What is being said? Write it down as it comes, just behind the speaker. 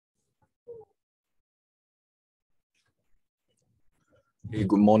Hey,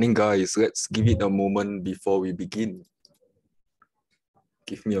 good morning, guys. Let's give it a moment before we begin.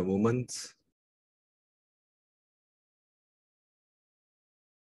 Give me a moment.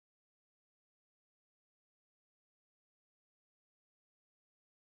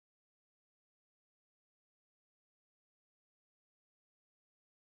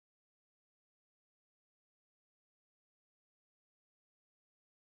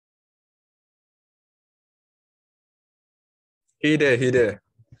 Hey there, hey there.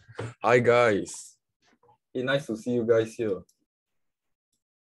 Hi, guys. Hey, nice to see you guys here.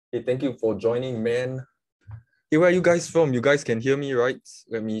 Hey, thank you for joining, man. Hey, where are you guys from? You guys can hear me, right?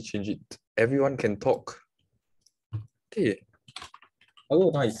 Let me change it. Everyone can talk. Okay.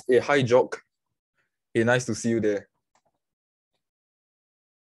 Oh, nice. Hey, hi, Jock. Hey, nice to see you there.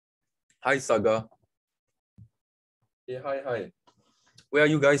 Hi, Saga. Hey, hi. Where are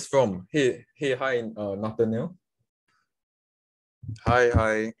you guys from? Hey, hi, Nathaniel.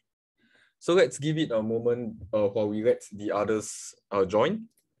 Hi. So let's give it a moment while we let the others join.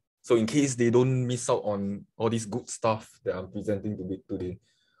 So in case they don't miss out on all this good stuff that I'm presenting today.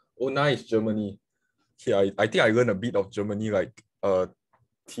 Oh, nice, Germany. Yeah, I think I learned a bit of Germany, like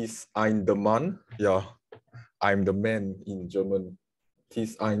Tis ein der Mann. Yeah, I'm the man in German.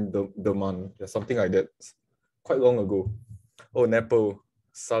 Tis ein der Mann. Yeah, something like that. Quite long ago. Oh, Nepal,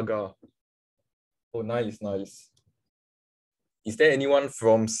 Saga. Oh, nice. Is there anyone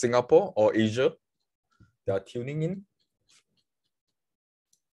from Singapore or Asia that are tuning in?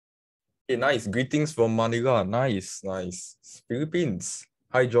 Hey, nice. Greetings from Manila. Nice. Philippines.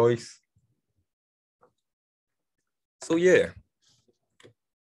 Hi, Joyce. So yeah,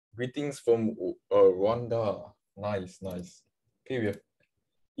 greetings from Rwanda. Nice. Okay, we have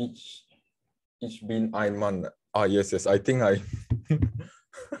each been Ayman. Ah, yes. I think I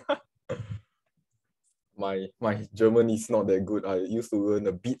my German is not that good. I used to learn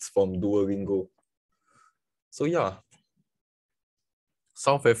the beats from Duolingo. So yeah,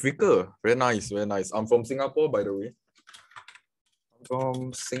 South Africa. Very nice. I'm from Singapore, by the way. I'm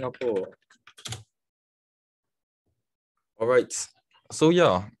from Singapore. All right. So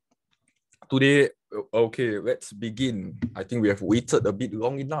yeah, today, okay, let's begin. I think we have waited a bit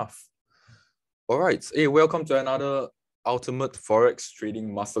long enough. All right. Hey, welcome to another Ultimate Forex Trading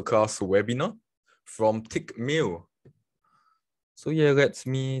Masterclass webinar from Tickmill. So yeah, let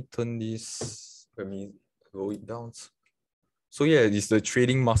me turn this, let me roll it down. So yeah, this is the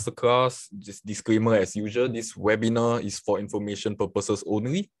trading masterclass. Just disclaimer as usual, this webinar is for information purposes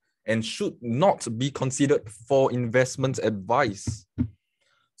only and should not be considered for investment advice.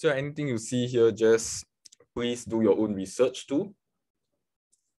 So anything you see here, just please do your own research too.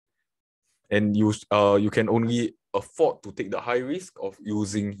 And you can only afford to take the high risk of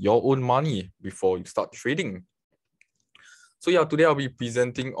using your own money before you start trading. So yeah, today I'll be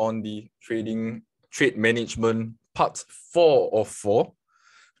presenting on the trade management part 4 of 4,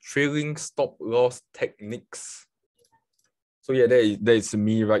 trailing stop loss techniques. So yeah, that is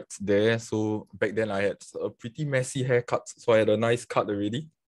me right there. So back then I had a pretty messy haircut, so I had a nice cut already.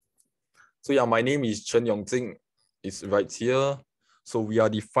 So yeah, my name is Chen Yongjing. It's right here. So we are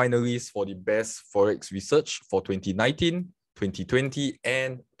the finalists for the best Forex research for 2019, 2020,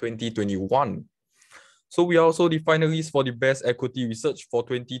 and 2021. So we are also the finalists for the best equity research for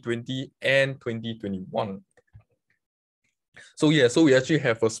 2020 and 2021. So yeah, so we actually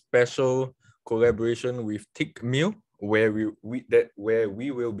have a special collaboration with Tickmill where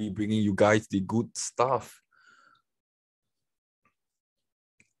we will be bringing you guys the good stuff.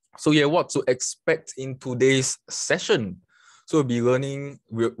 So yeah, what to expect in today's session? So we'll be learning,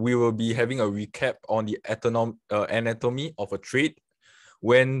 we will be having a recap on the anatomy of a trade.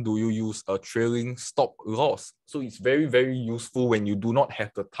 When do you use a trailing stop loss? So it's very, very useful when you do not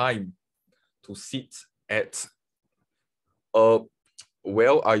have the time to sit at,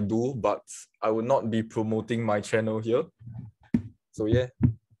 well, I do, but I will not be promoting my channel here. So yeah,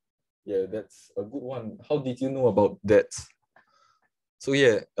 that's a good one. How did you know about that? So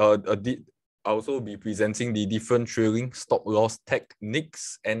yeah, I'll also be presenting the different trailing stop loss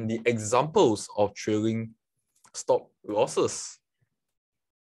techniques and the examples of trailing stop losses.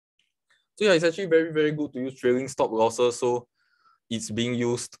 So yeah, it's actually very, very good to use trailing stop losses. So it's being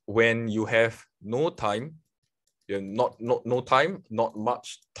used when you have no time, not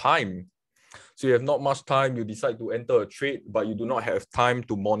much time. So you have not much time, you decide to enter a trade, but you do not have time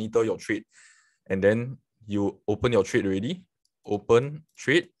to monitor your trade. And then you open your trade already, open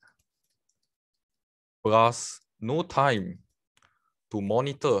trade, plus no time to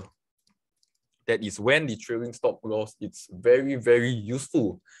monitor. That is when the trailing stop loss, it's very, very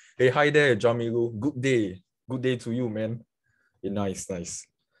useful. Hey, hi there, Jamilu. Good day to you, man. Nice, nice.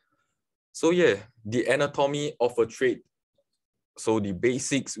 So yeah, the anatomy of a trade. So the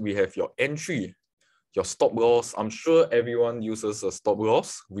basics, we have your entry, your stop loss. I'm sure everyone uses a stop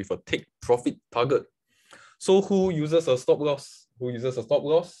loss with a take profit target. So who uses a stop loss? Who uses a stop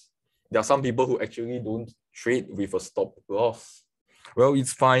loss? There are some people who actually don't trade with a stop loss. Well,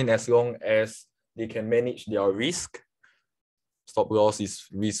 it's fine as long as they can manage their risk. Stop loss is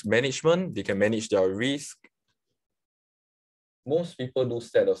risk management. They can manage their risk. Most people do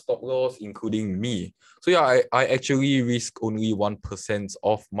set a stop loss, including me. So yeah, I actually risk only 1%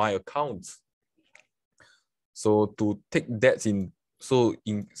 of my accounts. So to take that so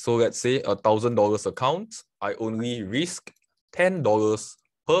let's say $1,000 account, I only risk $10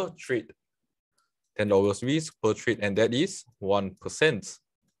 per trade. $10 risk per trade, and that is 1%.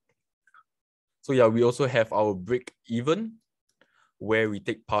 So yeah, we also have our break even, where we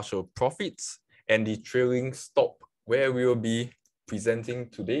take partial profits, and the trailing stop, where we will be presenting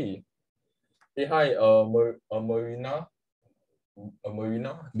today. Hey, hi, Marina.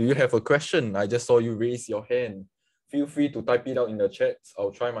 Marina, do you have a question? I just saw you raise your hand. Feel free to type it out in the chat.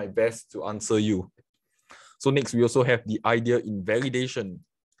 I'll try my best to answer you. So next, we also have the idea invalidation.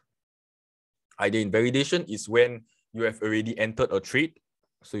 Idea invalidation is when you have already entered a trade.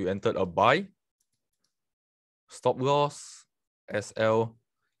 So you entered a buy, stop loss, SL,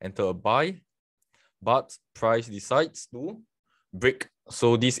 enter a buy, but price decides to break.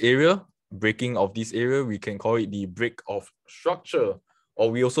 So this area, breaking of this area, we can call it the break of structure, or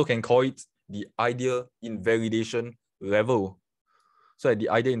we also can call it the idea invalidation level. So at the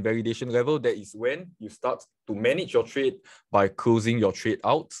idea invalidation level, that is when you start to manage your trade by closing your trade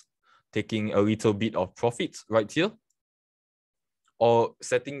out, taking a little bit of profit right here, or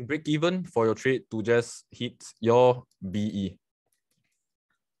setting break even for your trade to just hit your BE.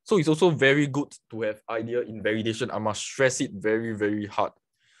 So it's also very good to have idea invalidation. I must stress it very, very hard.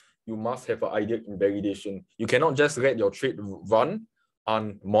 You must have an idea invalidation. You cannot just let your trade run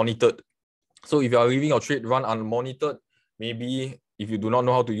unmonitored. So if you are leaving your trade run unmonitored, maybe if you do not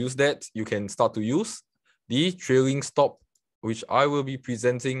know how to use that, you can start to use the trailing stop, which I will be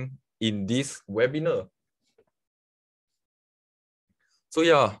presenting in this webinar. So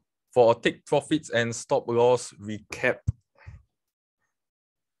yeah, for a take profits and stop loss recap.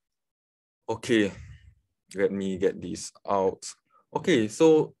 Okay, let me get this out. Okay,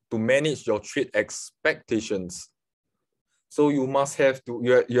 so to manage your trade expectations, so you must have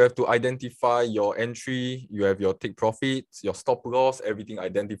to, you have to identify your entry, you have your take profits, your stop loss, everything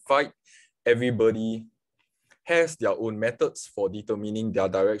identified. Everybody has their own methods for determining their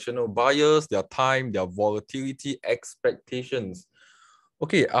directional bias, their time, their volatility expectations.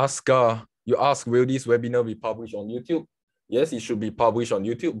 Okay, you ask, will this webinar be published on YouTube? Yes, it should be published on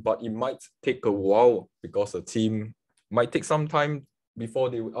YouTube, but it might take a while because the team might take some time before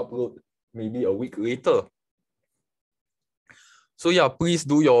they will upload, maybe a week later. So yeah, please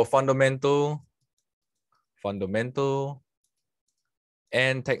do your fundamental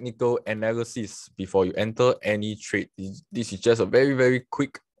and technical analysis before you enter any trade. This is just a very, very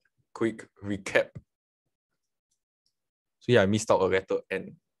quick recap. So yeah, I missed out a letter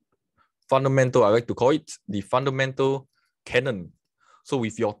N. Fundamental, I like to call it the fundamental canon. So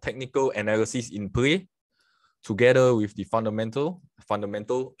with your technical analysis in play, together with the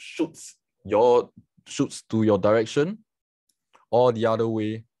fundamental shoots to your direction, or the other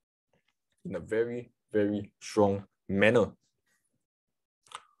way, in a very, very strong manner.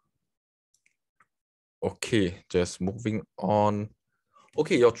 Okay, just moving on.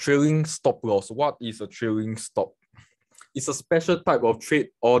 Okay, your trailing stop loss. What is a trailing stop? It's a special type of trade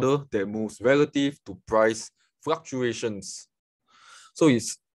order that moves relative to price fluctuations. So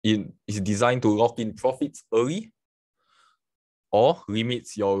it's designed to lock in profits early or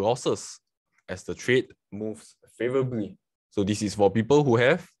limits your losses as the trade moves favorably. So this is for people who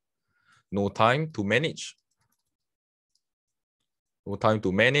have no time to manage. No time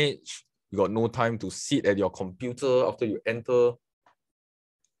to manage. You got no time to sit at your computer after you enter.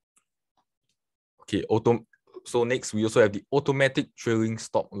 Okay, so next, we also have the automatic trailing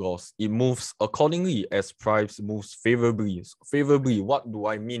stop loss. It moves accordingly as price moves favorably. So favorably, what do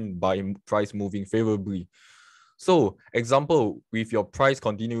I mean by price moving favorably? So example, with your price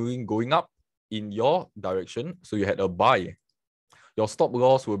continuing going up in your direction, so you had a buy, your stop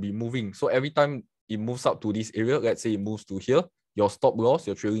loss will be moving. So every time it moves up to this area, let's say it moves to here, your stop loss,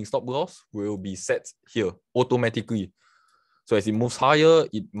 your trailing stop loss will be set here automatically. So as it moves higher,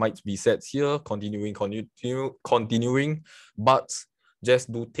 it might be set here, continuing, but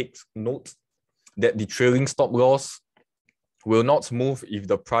just do take note that the trailing stop loss will not move if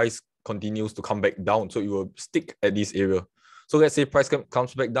the price continues to come back down. So it will stick at this area. So let's say price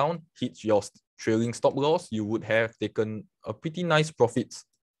comes back down, hits your trailing stop loss, you would have taken a pretty nice profit.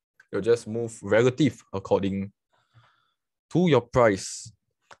 You'll just move relative according to your price.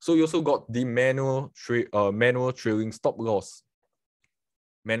 So you also got the manual trailing stop loss.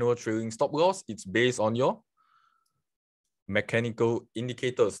 Manual trailing stop loss, it's based on your mechanical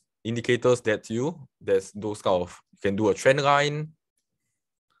indicators. Indicators that there's those kind of, you can do a trend line.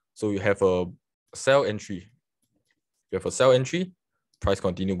 So you have a sell entry. You have a sell entry, price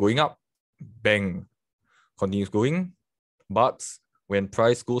continue going up, bang, continues going. But when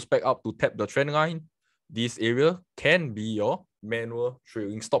price goes back up to tap the trend line, this area can be your manual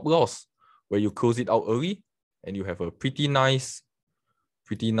trailing stop loss, where you close it out early and you have a pretty nice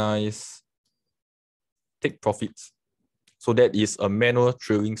take profits. So that is a manual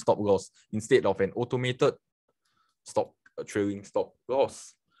trailing stop loss instead of an automated trailing stop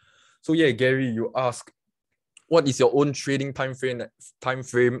loss. So yeah, Gary, you ask, what is your own trading time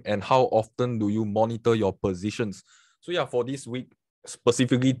frame and how often do you monitor your positions? So yeah, for this week,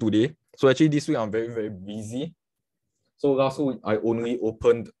 specifically today. So actually this week I'm very, very busy. So last week I only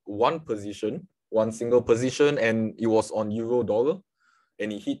opened one single position, and it was on euro dollar,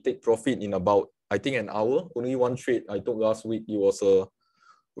 and it hit take profit in about, I think, an hour. Only one trade I took last week. It was a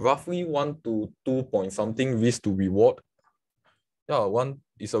roughly 1 to 2 point something risk to reward. Yeah,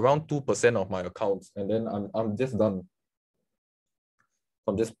 it's around 2% of my accounts, and then I'm just done.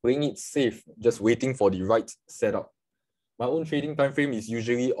 I'm just playing it safe, just waiting for the right setup. My own trading time frame is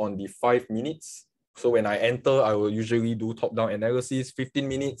usually on the 5 minutes. So when I enter, I will usually do top-down analysis, 15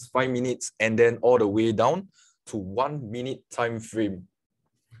 minutes, 5 minutes, and then all the way down to 1 minute time frame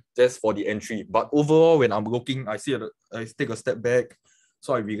just for the entry. But overall, when I'm looking, I take a step back.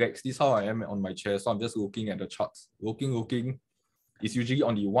 So I relax. This is how I am on my chair. So I'm just looking at the charts. Looking. It's usually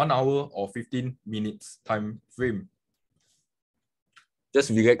on the 1 hour or 15 minutes time frame.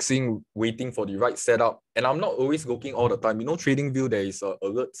 Just relaxing, waiting for the right setup. And I'm not always looking all the time. You know, TradingView, there is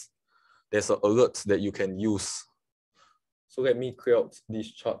alerts. There's an alert that you can use. So let me clear out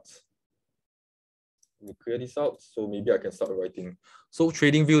these charts. Let me clear this out, so maybe I can start writing. So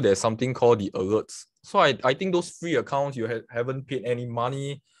TradingView, there's something called the alerts. So I think those free accounts, you haven't paid any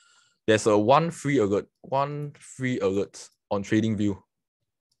money. There's one free alert on TradingView.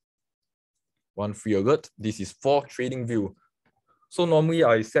 One free alert. This is for TradingView. So normally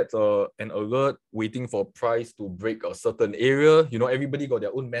I set an alert waiting for price to break a certain area. You know, everybody got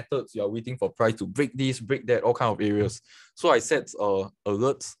their own methods. You are waiting for price to break this, break that, all kind of areas. So I set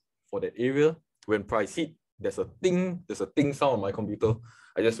alerts for that area. When price hit, there's a ting sound on my computer.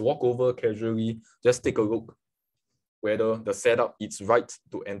 I just walk over casually, just take a look whether the setup is right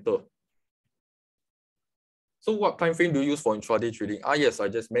to enter. So what time frame do you use for intraday trading? Yes, I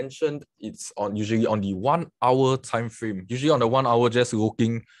just mentioned it's usually on the 1 hour time frame. Usually on the 1 hour, just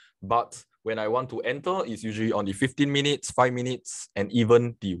looking. But when I want to enter, it's usually on the 15 minutes, 5 minutes, and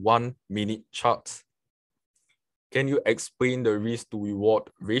even the 1 minute chart. Can you explain the risk to reward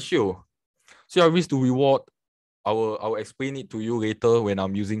ratio? So your risk to reward, I will explain it to you later when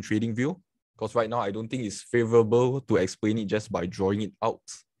I'm using TradingView, because right now I don't think it's favorable to explain it just by drawing it out.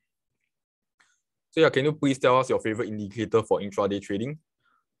 So yeah, can you please tell us your favorite indicator for intraday trading?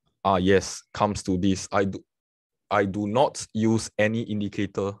 Yes, comes to this. I do not use any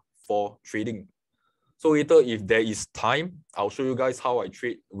indicator for trading. So later, if there is time, I'll show you guys how I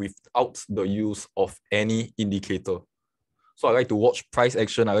trade without the use of any indicator. So I like to watch price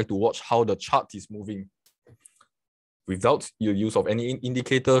action. I like to watch how the chart is moving. Without your use of any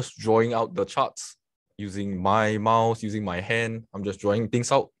indicators, drawing out the charts, using my mouse, using my hand, I'm just drawing things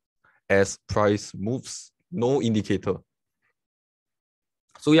out as price moves, no indicator.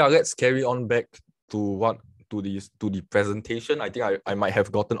 So yeah, let's carry on back to the presentation. I think I might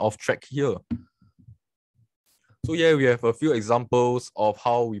have gotten off track here. So yeah, we have a few examples of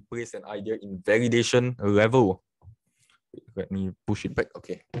how we place an idea in validation level. Let me push it back.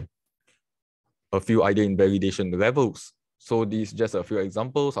 Okay. A few idea in validation levels. So these just a few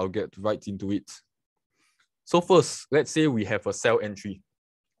examples. I'll get right into it. So first, let's say we have a sell entry.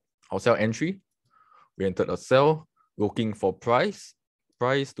 Our sell entry, we entered a sell, looking for price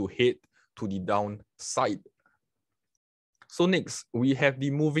to head to the downside. So next, we have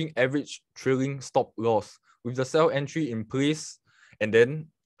the moving average trailing stop loss. With the sell entry in place, and then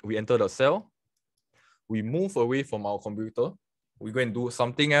we enter the sell, we move away from our computer, we go and do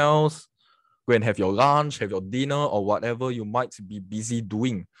something else, go and have your lunch, have your dinner, or whatever you might be busy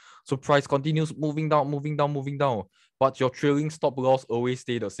doing. So price continues moving down, but your trailing stop loss always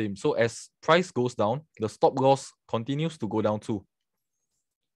stay the same. So as price goes down, the stop loss continues to go down too.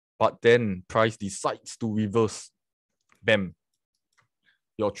 But then price decides to reverse. Bam,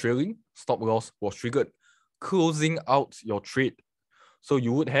 your trailing stop loss was triggered, closing out your trade. So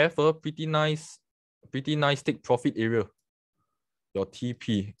you would have a pretty nice take profit area. Your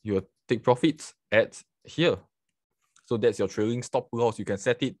TP, your take profits at here. So that's your trailing stop loss. You can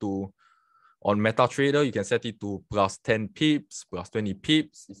set it to, on MetaTrader, you can set it to plus 10 pips, plus 20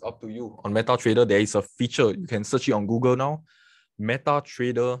 pips. It's up to you. On MetaTrader, there is a feature. You can search it on Google now.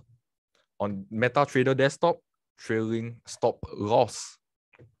 MetaTrader, on MetaTrader desktop, trailing stop loss.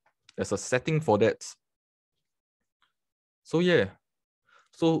 There's a setting for that. So yeah.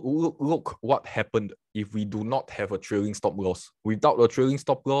 So look what happened if we do not have a trailing stop loss. Without a trailing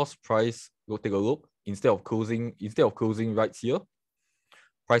stop loss, price, go take a look. Instead of closing right here,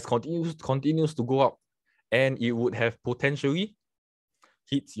 price continues to go up, and it would have potentially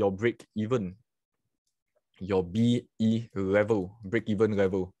hit your break even, your BE level, break even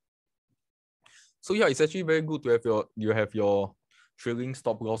level. So yeah, it's actually very good to have your trailing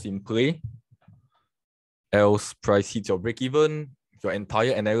stop loss in play. Else price hits your break even, your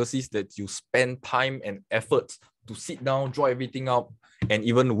entire analysis that you spend time and effort to sit down, draw everything up, and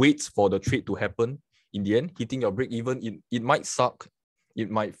even wait for the trade to happen. In the end, hitting your break even, it might suck. You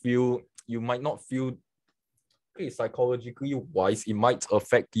might not feel, okay, psychologically wise, it might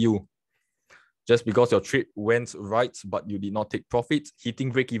affect you. Just because your trade went right, but you did not take profit, hitting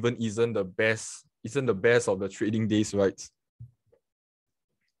break even isn't the best of the trading days, right?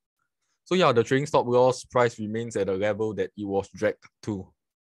 So yeah, the trading stop loss price remains at a level that it was dragged to.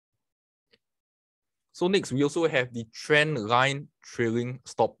 So next, we also have the trend line trailing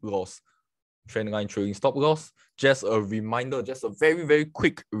stop loss. Trend line trailing stop loss. Just a reminder, just a very, very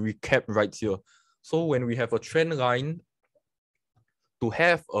quick recap right here. So when we have a trend line, to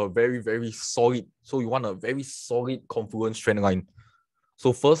have a very, very solid, so you want a very solid confluence trend line.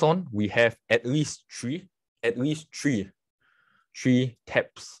 So first on, we have at least three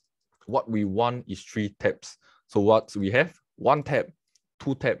taps. What we want is 3 taps. So what we have? 1 tap,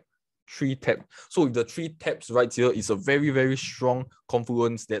 2 tap, 3 tap. So with the 3 taps right here, is a very, very strong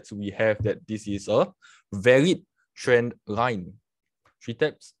confluence that we have, that this is a valid trend line. 3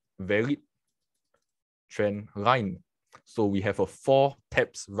 taps, valid trend line. So we have a 4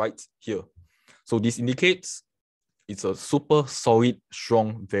 taps right here. So this indicates it's a super solid,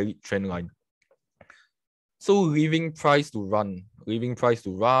 strong, valid trend line. So leaving price to run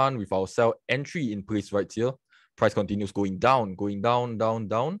with our sell entry in place right here. Price continues going down,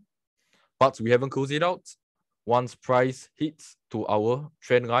 down. But we haven't closed it out. Once price hits to our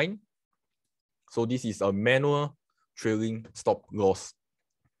trend line, so this is a manual trailing stop loss.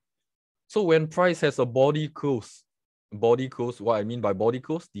 So when price has a body close, what I mean by body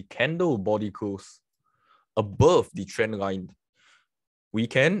close, the candle body close above the trend line, we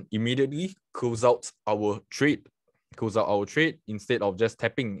can immediately close out our trade instead of just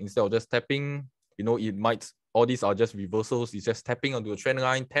tapping. You know, it might, all these are just reversals. It's just tapping onto a trend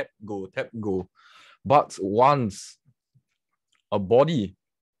line, tap, go. But once a body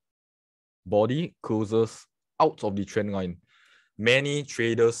closes out of the trend line, many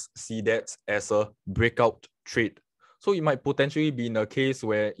traders see that as a breakout trade. So it might potentially be in a case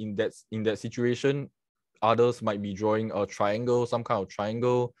where in that situation, others might be drawing a triangle, some kind of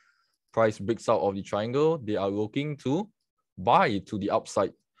triangle. Price breaks out of the triangle. They are looking to buy to the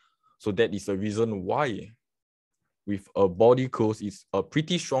upside. So that is the reason why with a body close is a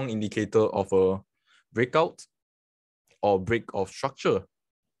pretty strong indicator of a breakout or break of structure.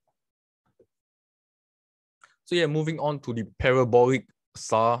 So yeah, moving on to the parabolic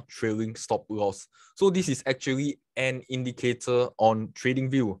SAR trailing stop loss. So this is actually an indicator on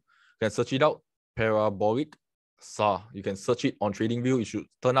TradingView. You can search it out. Parabolic SAR. You can search it on TradingView. It should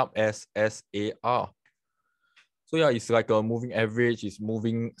turn up as SAR. So yeah, it's like a moving average. It's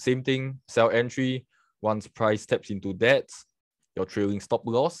moving, same thing, sell entry. Once price taps into that, your trailing stop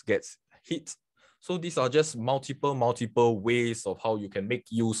loss gets hit. So these are just multiple ways of how you can make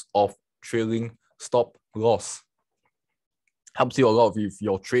use of trailing stop loss. Helps you a lot with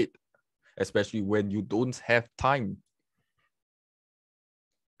your trade, especially when you don't have time.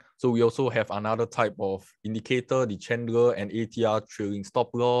 So we also have another type of indicator, the Chandler and ATR trailing stop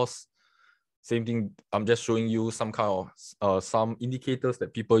loss. Same thing, I'm just showing you some kind of some indicators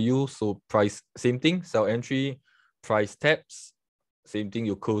that people use. So price, same thing, sell entry, price taps, same thing,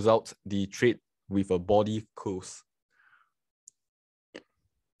 you close out the trade with a body close.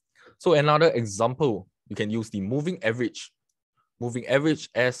 So another example, you can use the moving average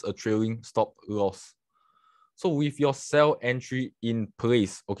as a trailing stop loss. So with your sell entry in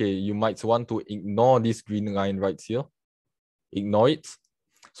place, okay, you might want to ignore this green line right here. Ignore it.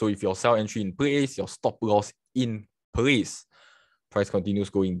 So if your sell entry in place, your stop loss in place, price continues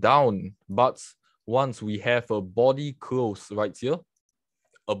going down. But once we have a body close right here,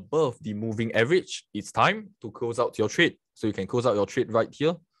 above the moving average, it's time to close out your trade. So you can close out your trade right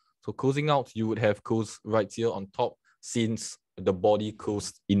here. So closing out, you would have closed right here on top since the body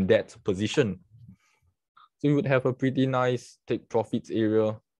closed in that position. So you would have a pretty nice take profits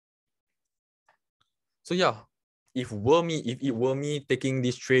area. So yeah, if it were me taking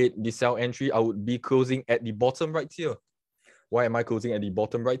this trade, this sell entry, I would be closing at the bottom right here. Why am I closing at the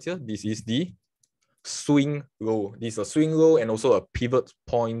bottom right here? This is the swing low. This is a swing low and also a pivot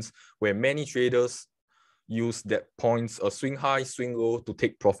point where many traders use that points, a swing high, swing low to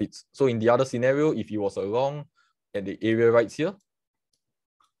take profits. So in the other scenario, if it was a long at the area right here,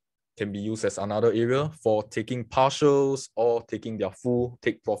 can be used as another area for taking partials or taking their full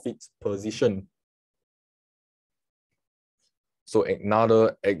take profit position. So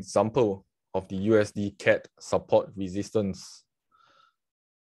another example of the USD CAD support resistance.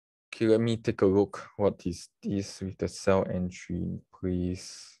 Okay, let me take a look. What is this with the sell entry,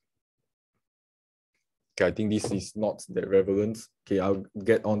 please? Okay, I think this is not that relevant. Okay, I'll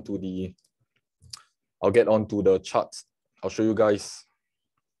get onto the chart. I'll show you guys.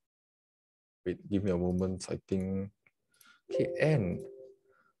 Wait, give me a moment. I think. Okay, and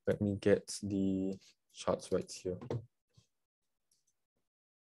let me get the charts right here.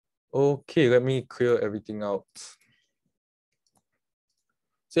 Okay, let me clear everything out.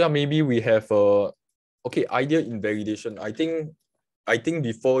 So yeah, maybe we have a idea invalidation. I think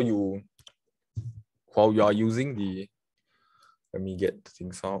before you, while you are using the, let me get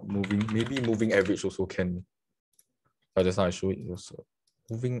things out. Maybe moving average also can. Just now I show it also.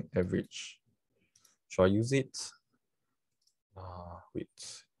 Moving average. Shall I use it?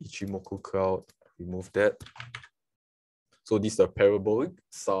 Wait, Ichimoku cloud. Remove that. So this is the parabolic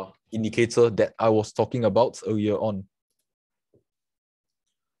SAR indicator that I was talking about earlier on.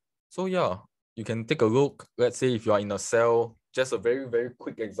 So yeah, you can take a look. Let's say if you are in a sell, just a very, very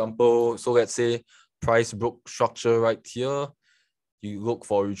quick example. So let's say price broke structure right here. You look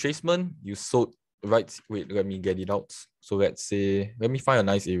for retracement, you sold right. Wait, let me get it out. So let's say, let me find a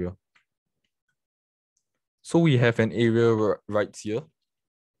nice area. So we have an area right here.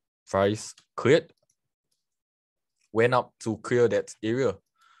 Price cleared, went up to clear that area.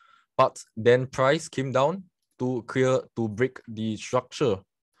 But then price came down to break the structure.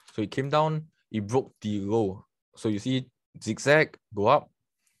 So it came down, it broke the low. So you see zigzag, go up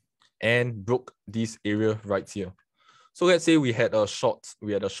and broke this area right here. So let's say we had a short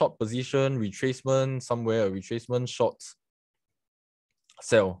position, retracement, somewhere a retracement short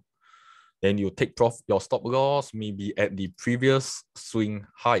sell. Then you take profit, your stop loss maybe at the previous swing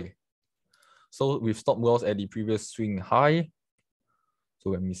high. So with stop loss at the previous swing high,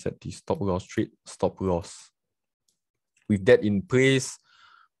 so let me set the stop loss trade, stop loss. With that in place,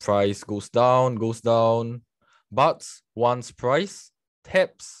 price goes down, but once price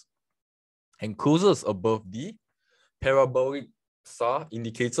taps and closes above the parabolic SAR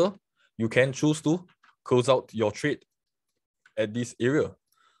indicator, you can choose to close out your trade at this area.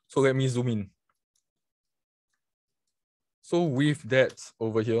 So let me zoom in. So with that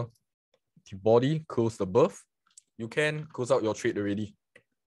over here, the body closed above, you can close out your trade already.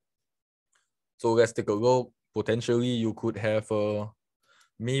 So let's take a look. Potentially you could have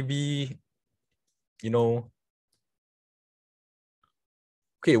maybe, you know,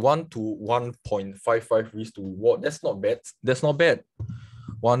 okay, 1 to 1.55 risk to reward. That's not bad. That's not bad.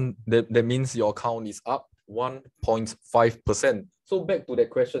 That means your account is up 1.5%. So back to that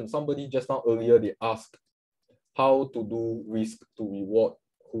question, somebody just now earlier, they asked how to do risk to reward.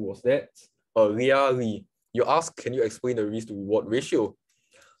 Who was that? Ria Lee. You asked, can you explain the risk to reward ratio?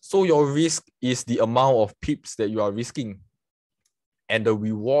 So your risk is the amount of pips that you are risking. And the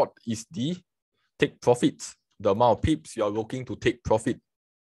reward is the take profit, the amount of pips you are looking to take profit.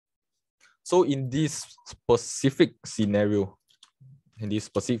 So in this specific scenario,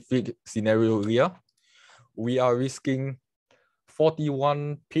 Ria, we are risking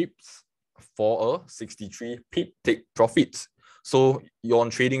 41 pips for a 63 pip take profit. So you're on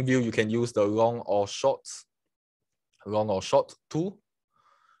TradingView, you can use the long or short tool.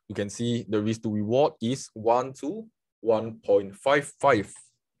 You can see the risk to reward is 1 to 1.55.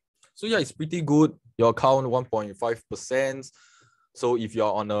 So yeah, it's pretty good. Your account 1.5%. So if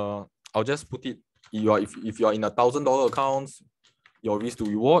you're on a, I'll just put it, if you're in $1,000 accounts, your risk to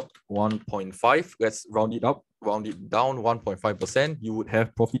reward 1.5. Let's round it up, round it down 1.5%. You would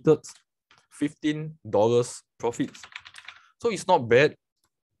have profited $15 profit. So it's not bad.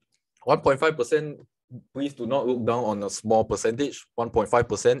 1.5%. Please do not look down on a small percentage.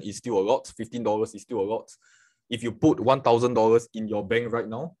 1.5% is still a lot. $15 is still a lot. if you put $1,000 in your bank right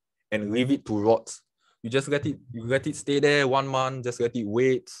now and leave it to rot, you just let it stay there 1 month, just let it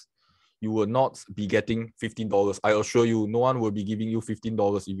wait, you will not be getting $15. I assure you, no one will be giving you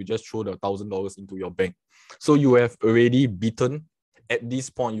 $15 if you just throw the $1,000 into your bank. So you have already beaten, at this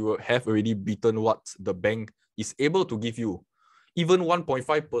point, you have already beaten what the bank is able to give you. Even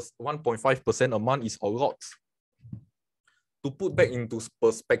 1.5% a month is a lot. To put back into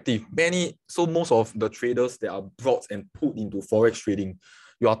perspective, most of the traders that are brought and put into Forex trading,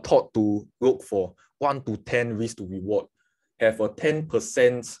 you are taught to look for 1 to 10 risk to reward, have a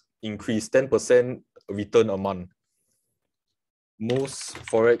 10% increase, 10% return a month. Most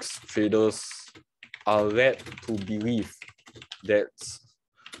Forex traders are led to believe that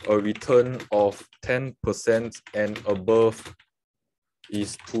a return of 10% and above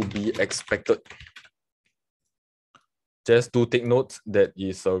is to be expected. Just to take note, that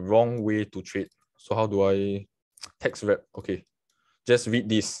is a wrong way to trade. So how do I text wrap? Okay, just read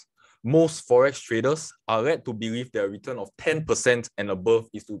this. Most Forex traders are led to believe that a return of 10% and above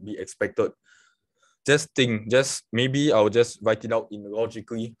is to be expected. Just think, maybe I'll just write it out in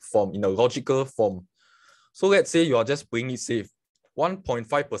a logical form. So let's say you are just playing it safe.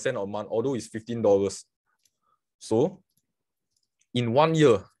 1.5% a month, although it's $15. So in 1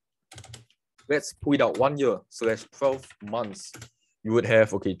 year, let's put it out 1 year / 12 months, you would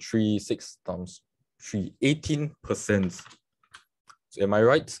have, okay, 6 times 3, 18%. So am I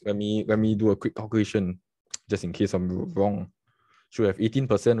right? Let me do a quick calculation, just in case I'm wrong. Should have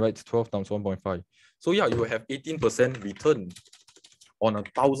 18%, right? 12 times 1.5. So yeah, you will have 18% return on a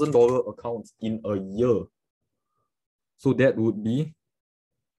 $1,000 account in a year. So that would be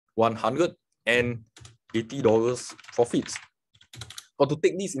 $180 profits. But to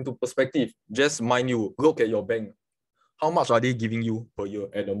take this into perspective, just mind you, look at your bank. How much are they giving you per year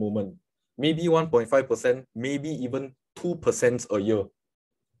at the moment? Maybe 1.5%, maybe even 2% a year.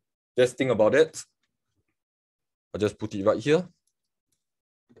 Just think about it. I'll just put it right here.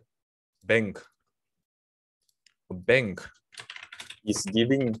 Bank. A bank is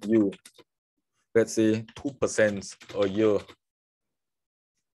giving you, let's say, 2% a year.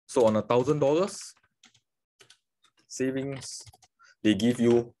 So on $1,000 savings, they give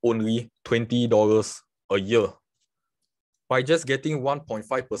you only $20 a year. By just getting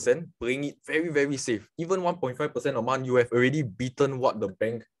 1.5%, playing it very, very safe, even 1.5% a month, you have already beaten what the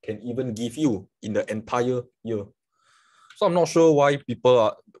bank can even give you in the entire year. So I'm not sure why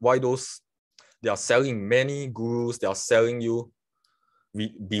they are selling, many gurus, they are selling you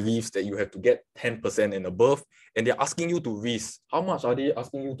beliefs that you have to get 10% and above, and they're asking you to risk. How much are they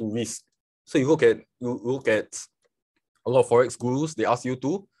asking you to risk? So you look at a lot of Forex gurus, they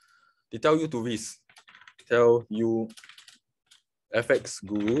tell you to risk. Tell you FX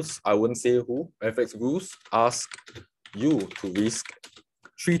gurus, I wouldn't say who, FX gurus ask you to risk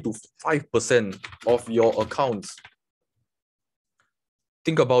 3 to 5% of your accounts.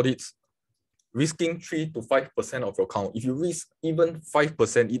 Think about it. Risking 3 to 5% of your account. If you risk even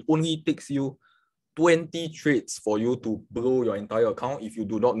 5%, it only takes you 20 trades for you to blow your entire account if you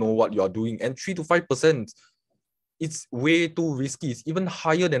do not know what you are doing. And 3 to 5%, it's way too risky. It's even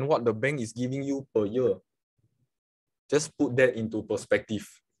higher than what the bank is giving you per year. Just put that into perspective.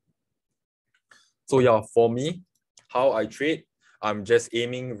 So yeah, for me, how I trade, I'm just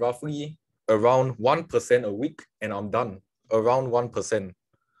aiming roughly around 1% a week and I'm done. Around 1%.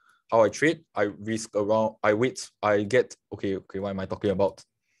 How I trade, I risk around, okay, what am I talking about?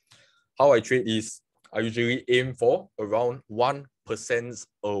 How I trade is, I usually aim for around 1%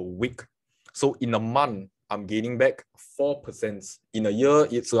 a week. So in a month, I'm gaining back 4%. In a year,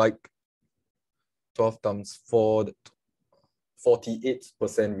 it's like 12 times 4,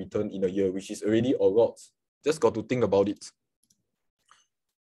 48% return in a year, which is already a lot. Just got to think about it.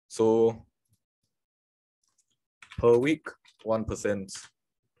 So per week, 1%.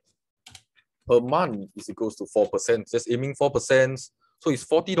 Per month is equals to 4%. Just aiming 4%. So it's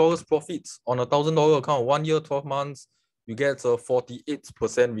 $40 profits on a $1,000 account. 1 year, 12 months, you get a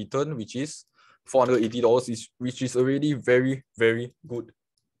 48% return, which is $480, which is already very, very good.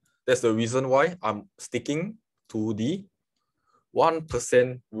 That's the reason why I'm sticking to the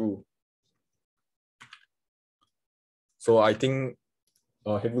 1% rule. So I think,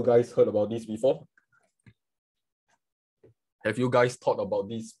 have you guys heard about this before? Have you guys thought about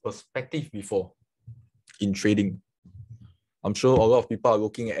this perspective before in trading? I'm sure a lot of people are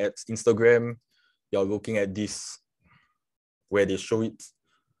looking at Instagram. You're looking at this, where they show it.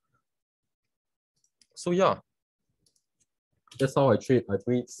 So yeah, that's how I trade. I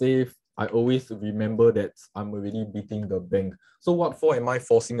play it safe. I always remember that I'm already beating the bank. So what for am I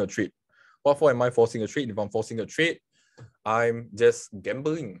forcing a trade? What for am I forcing a trade? If I'm forcing a trade, I'm just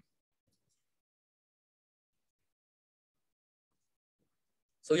gambling.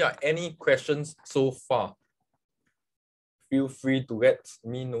 So yeah, any questions so far? Feel free to let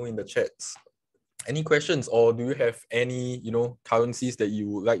me know in the chats. Any questions, or do you have any, currencies that you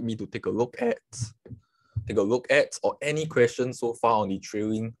would like me to take a look at? Or any questions so far on the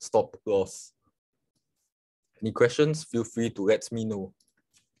trailing stop loss? Any questions? Feel free to let me know.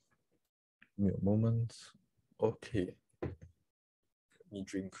 Give me a moment. Okay. Let me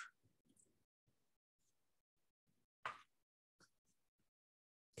drink.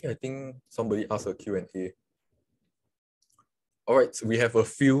 Okay, I think somebody asked a Q&A. All right, so we have a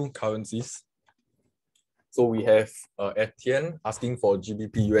few currencies. So we have Etienne asking for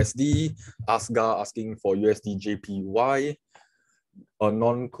GBP USD, Asgar asking for USD JPY,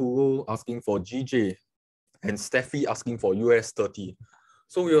 Non-Kuro asking for GJ, and Steffi asking for US30.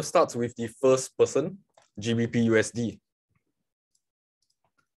 So we'll start with the first person, GBP USD.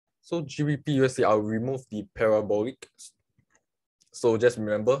 So GBP USD, I'll remove the parabolic. So just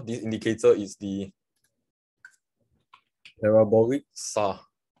remember, this indicator is the parabolic SAR,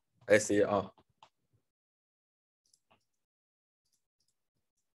 S-A-R.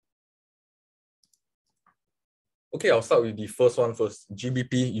 Okay, I'll start with the first one first,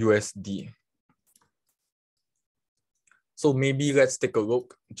 GBP USD. So maybe let's take a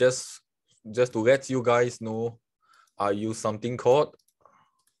look, just to let you guys know, I use something called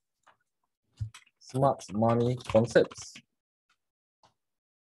smart money concepts.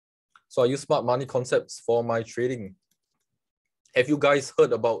 So I use smart money concepts for my trading. Have you guys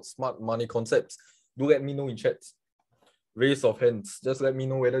heard about smart money concepts? Do let me know in chat. Raise of hands. Just let me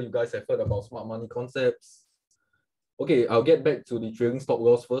know whether you guys have heard about smart money concepts. Okay, I'll get back to the trailing stop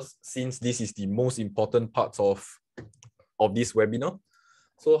loss first, since this is the most important part of this webinar.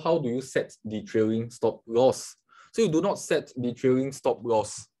 So how do you set the trailing stop loss? So you do not set the trailing stop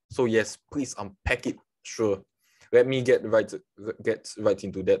loss. So yes, please unpack it. Sure. Let me get right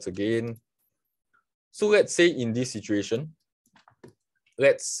into that again. So let's say in this situation,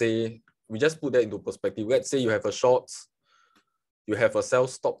 let's say we just put that into perspective. Let's say you have a short, you have a sell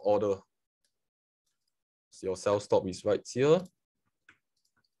stop order. So your sell stop is right here.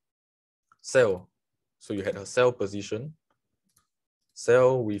 Sell. So you had a sell position.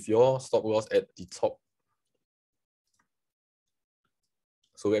 Sell with your stop loss at the top.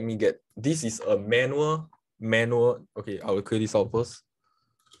 So let me get, this is a manual, okay, I will clear this out first.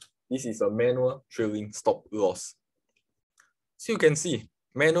 This is a manual trailing stop loss. So you can see,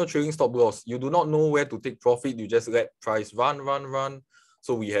 manual trailing stop loss. You do not know where to take profit. You just let price run.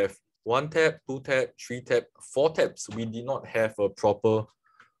 So we have 1 tap, 2 tap, 3 tap, 4 taps. We did not have a proper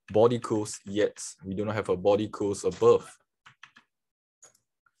body close yet. We do not have a body close above.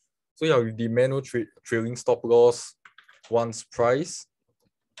 So yeah, with the manual trailing stop loss, once price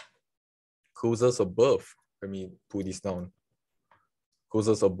closes above, let me put this down,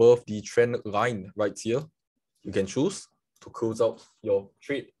 closes above the trend line right here, you can choose to close out your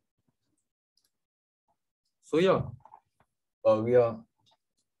trade. So yeah,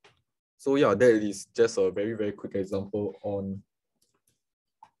 that is just a very, very quick example on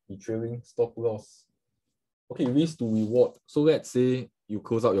the trailing stop loss. Okay, risk to reward. So let's say you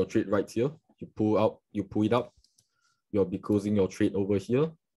close out your trade right here, you pull it up, you'll be closing your trade over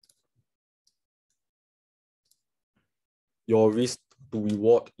here. Your risk to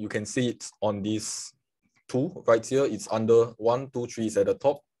reward, you can see it on this tool right here. It's under 1, 2, 3 is at the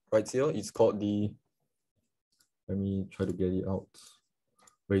top right here. It's called the, let me try to get it out.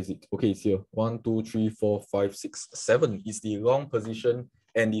 Where is it? Okay, it's here. 1, 2, 3, 4, 5, 6, 7 is the long position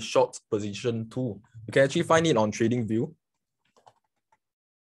and the short position tool. You can actually find it on TradingView.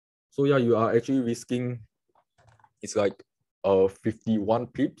 So yeah, you are actually risking, it's like 51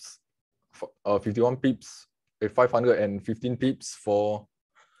 pips, 515 pips for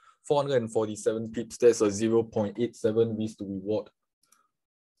 447 pips. That's a 0.87 risk to reward.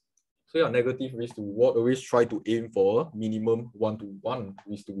 So yeah, negative risk to reward, always try to aim for a minimum 1-to-1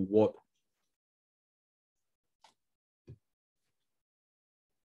 risk to reward.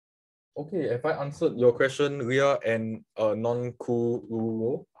 Okay, have I answered your question, Ria and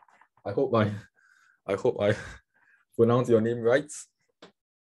Non-Kuro? I hope I pronounce your name right.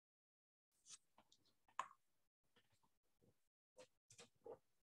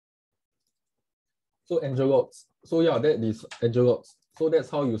 So Angelots. So yeah, that is Angelots. So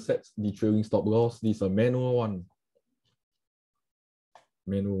that's how you set the trailing stop loss. This is a manual one.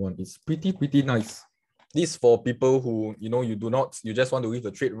 It's pretty nice. This for people who, you just want to leave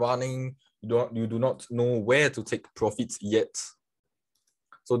the trade running. You do not know where to take profits yet.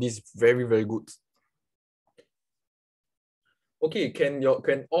 So this is very, very good. Okay,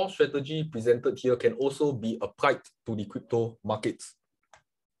 can all strategy presented here can also be applied to the crypto markets?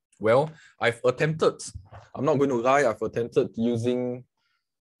 Well, I've attempted, I'm not going to lie, I've attempted using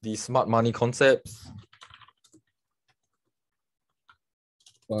the smart money concepts.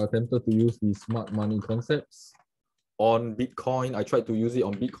 I attempted to use the smart money concepts on Bitcoin. I tried to use it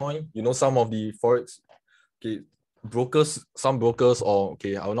on Bitcoin. You know, some of the Forex, okay, brokers, some brokers, or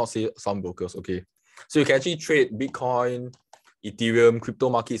okay, I will not say some brokers, okay. So you can actually trade Bitcoin, Ethereum, crypto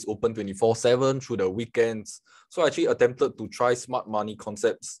markets open 24/7 through the weekends. So I actually attempted to try smart money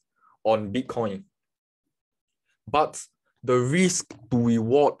concepts on Bitcoin. But the risk to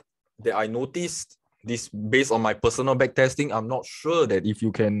reward that I noticed, this based on my personal backtesting, I'm not sure that if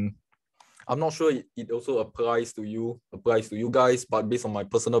you can, I'm not sure it also applies to you guys, but based on my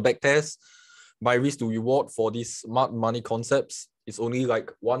personal backtest, my risk to reward for these smart money concepts is only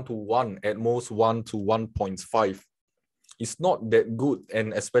like 1-to-1, at most 1-to-1.5. It's not that good,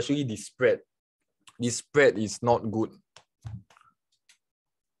 and especially the spread. The spread is not good.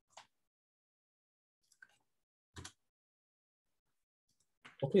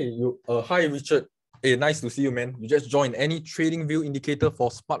 Okay, hi Richard. Hey, nice to see you, man. You just joined. Any trading view indicator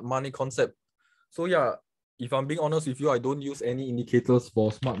for smart money concept? So yeah, if I'm being honest with you, I don't use any indicators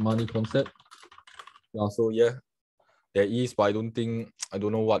for smart money concept. Yeah, so yeah, there is, but I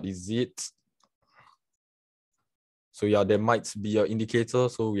don't know what is it. So yeah, there might be an indicator.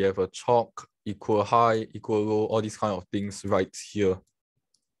 So we have a chalk, equal high, equal low, all these kind of things right here.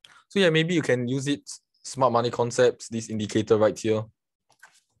 So yeah, maybe you can use it, smart money concepts, this indicator right here.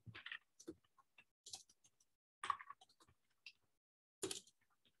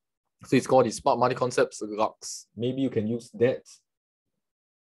 So it's called the smart money concepts Lux. Maybe you can use that.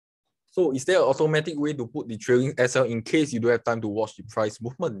 So is there an automatic way to put the trailing SL in case you don't have time to watch the price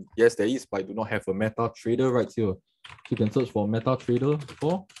movement? Yes, there is, but I do not have a MetaTrader right here. So you can search for MetaTrader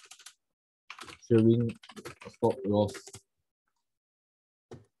for trailing stop loss.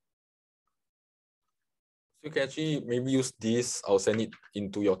 So you can actually maybe use this. I'll send it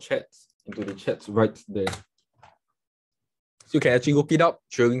into your chat, into the chats right there. So you can actually look it up,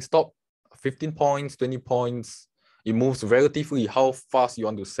 trailing stop, 15 points, 20 points. It moves relatively how fast you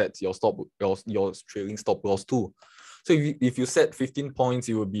want to set your stop, your trailing stop loss to. So if you set 15 points,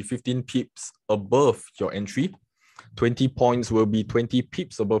 it will be 15 pips above your entry. 20 points will be 20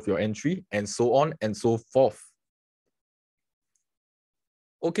 pips above your entry, and so on and so forth.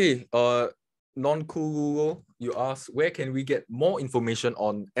 Okay, non-cool, you ask, where can we get more information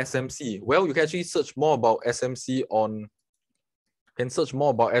on SMC? Well, you can actually search more about SMC on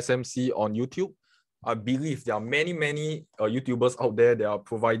YouTube. I believe there are many YouTubers out there that are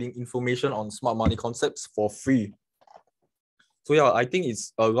providing information on smart money concepts for free. So yeah, I think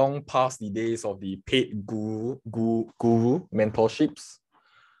it's long past the days of the paid guru mentorships.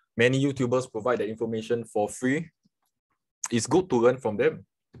 Many YouTubers provide the information for free. It's good to learn from them.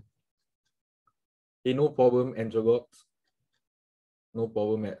 Hey, no problem, Angela. No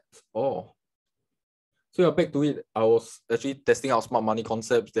problem at all. So yeah, back to it. I was actually testing out smart money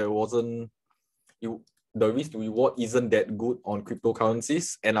concepts. The risk to reward isn't that good on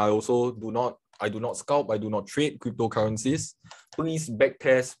cryptocurrencies, and I do not scalp, I do not trade cryptocurrencies. Please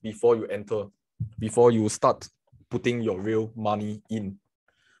backtest before you enter, before you start putting your real money in.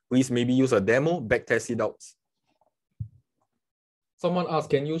 Please maybe use a demo, backtest it out. Someone asked,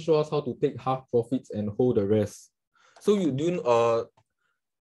 can you show us how to take half profits and hold the rest? So you do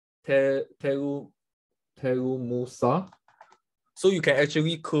Terumusa. So you can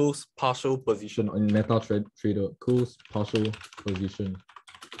actually close partial position on MetaTrader, close partial position,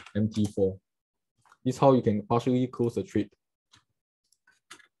 MT4. This is how you can partially close a trade.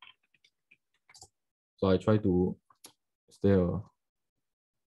 So I try to, is there a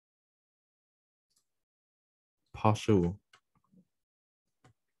partial?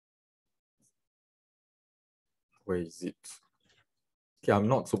 Where is it? Okay, I'm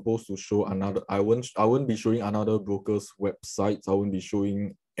not supposed to show another, I won't be showing another broker's websites. I won't be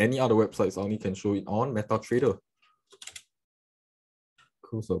showing any other websites. I only can show it on MetaTrader.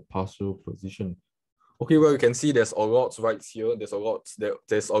 Close a partial position. Okay, well, you can see there's a lot right here. There's a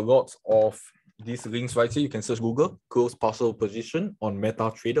lot of these links right here. You can search Google, close partial position on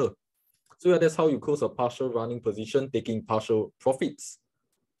MetaTrader. So yeah, that's how you close a partial running position, taking partial profits.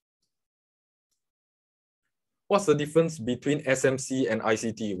 What's the difference between SMC and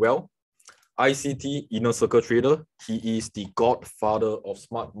ICT? Well, ICT, Inner Circle Trader, he is the godfather of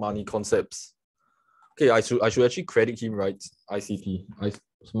smart money concepts. Okay, I should actually credit him, right? ICT,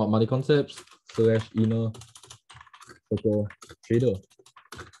 Smart Money Concepts / Inner Circle Trader.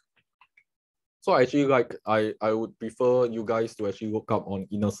 So actually I would prefer you guys to actually look up on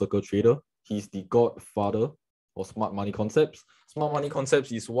Inner Circle Trader. He's the godfather of smart money concepts. Smart money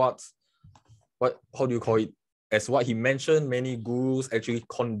concepts is how do you call it? As what he mentioned, many gurus actually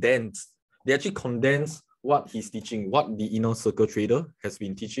condense. They actually condense what he's teaching, what the Inner Circle Trader has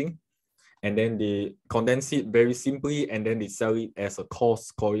been teaching, and then they condense it very simply, and then they sell it as a course,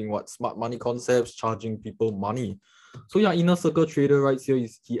 calling what smart money concepts, charging people money. So yeah, Inner Circle Trader right here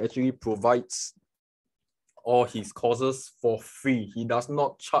is he actually provides all his courses for free. He does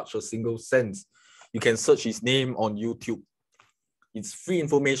not charge a single cent. You can search his name on YouTube. It's free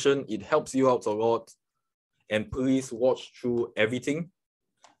information. It helps you out a lot. And please watch through everything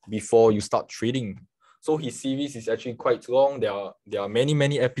before you start trading. So his series is actually quite long. There are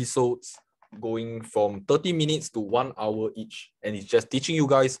many episodes going from 30 minutes to 1 hour each. And it's just teaching you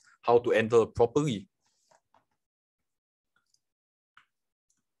guys how to enter properly.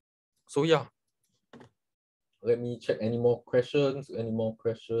 So yeah, let me check any more questions.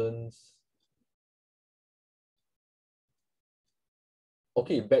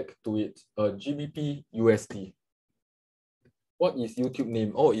 Okay, back to it. GBP USD. What is YouTube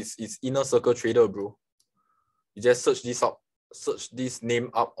name? Oh, it's Inner Circle Trader, bro. You just search this up. Search this name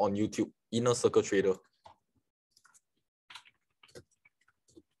up on YouTube. Inner Circle Trader.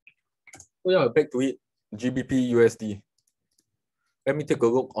 Oh yeah, back to it. GBP USD. Let me take a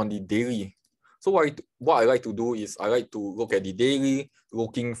look on the daily. So what I like to do is I like to look at the daily,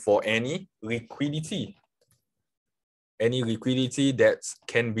 looking for any liquidity. Any liquidity that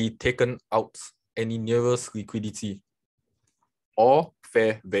can be taken out, any nearest liquidity or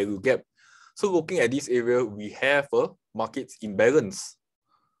fair value gap. So looking at this area, we have a market imbalance.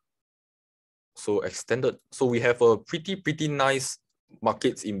 So extended. So we have a pretty nice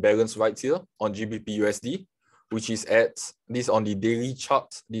market imbalance right here on GBP USD, which is at this on the daily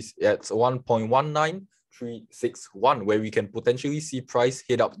chart. This at 1.19361, where we can potentially see price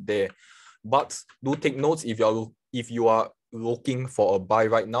head up there. But do take notes, if you are looking for a buy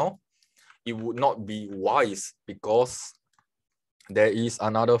right now, it would not be wise because there is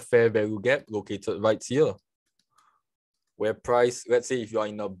another fair value gap located right here, where price, let's say if you are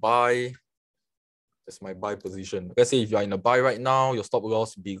in a buy, that's my buy position. Let's say if you are in a buy right now, your stop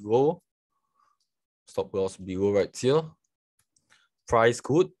loss below right here. Price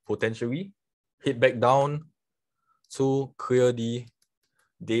could potentially hit back down to clear the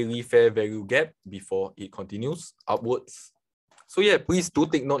daily fair value gap before it continues upwards. So yeah, please do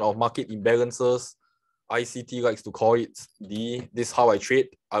take note of market imbalances. ICT likes to call it this is how I trade.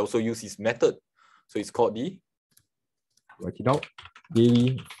 I also use his method. So it's called write it out,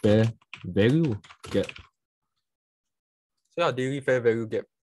 daily fair value gap. So yeah, daily fair value gap.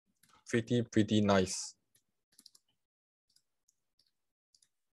 Pretty nice.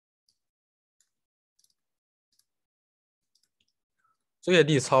 So yeah,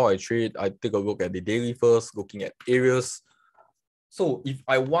 this is how I trade. I take a look at the daily first, looking at areas. So if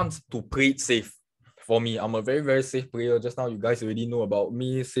I want to play it safe, for me, I'm a very safe player. Just now, you guys already know about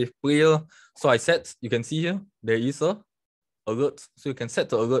me, safe player. So I set, you can see here, there is a alert. So you can set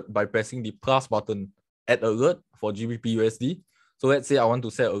the alert by pressing the plus button, add alert for GBP USD. So let's say I want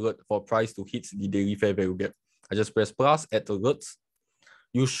to set alert for price to hit the daily fair value gap. I just press plus, add alerts.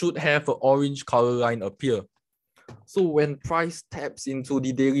 You should have an orange color line appear. So when price taps into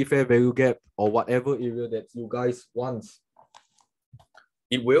the daily fair value gap or whatever area that you guys want,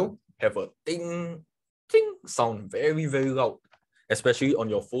 it will have a ting sound very loud, especially on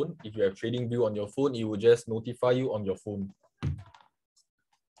your phone. If you have trading view on your phone, it will just notify you on your phone.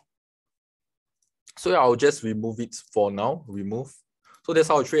 So yeah, I'll just remove it for now. Remove. So that's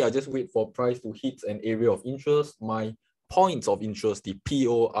how I trade. I just wait for price to hit an area of interest, my points of interest, the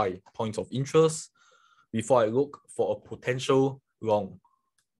POI, points of interest, before I look for a potential long.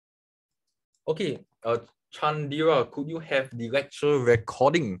 Okay, Chandira, could you have the lecture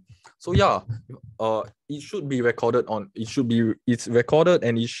recording? So yeah, it should be recorded it's recorded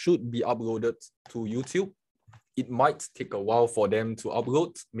and it should be uploaded to YouTube. It might take a while for them to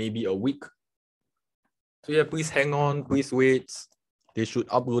upload, maybe a week. So yeah, please hang on, please wait. They should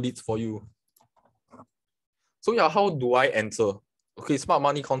upload it for you. So yeah, how do I enter? Okay, smart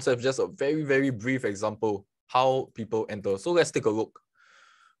money concept, just a very brief example how people enter. So let's take a look.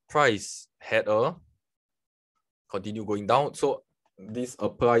 Price had a continue going down. So this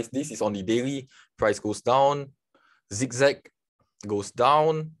applies, this is on the daily, price goes down, zigzag goes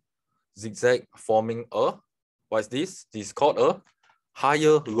down, zigzag forming a, what is this? This is called a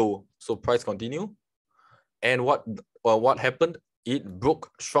higher low. So price continue. And what happened? It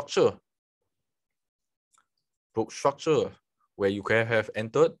broke structure. where you can have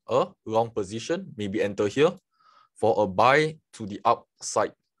entered a long position, maybe enter here for a buy to the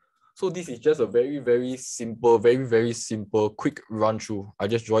upside. So this is just a very simple, quick run through. I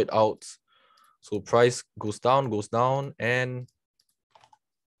just draw it out. So price goes down, and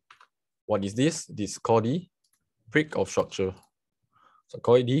what is this? This is called the break of structure. So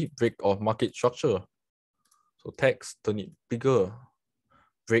call it the break of market structure. So text, turn it bigger.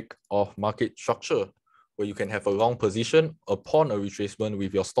 Break of market structure, where you can have a long position upon a retracement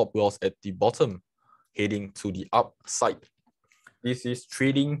with your stop loss at the bottom, heading to the upside. This is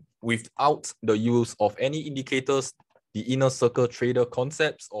trading without the use of any indicators, the inner circle trader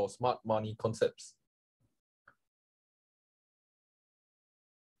concepts, or smart money concepts.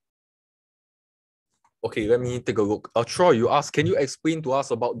 Okay, let me take a look. Troy, you asked, can you explain to us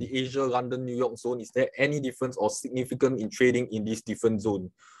about the Asia, London, New York zone? Is there any difference or significant in trading in this different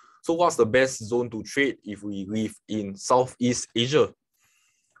zone? So what's the best zone to trade if we live in Southeast Asia?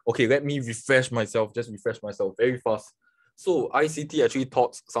 Okay, let me refresh myself very fast. So ICT actually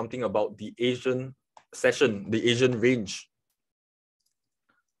taught something about the Asian session, the Asian range.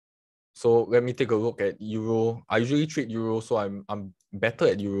 So let me take a look at Euro. I usually trade Euro, so I'm better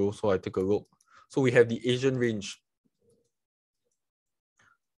at Euro, so I take a look. So we have the Asian range.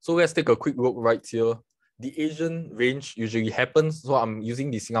 So let's take a quick look right here. The Asian range usually happens. So I'm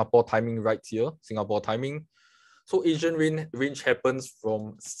using the Singapore timing right here, Singapore timing. So Asian range happens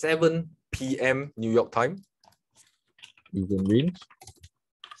from 7 p.m. New York time. Asian range,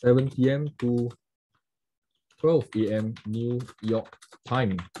 7 p.m. to 12 a.m. New York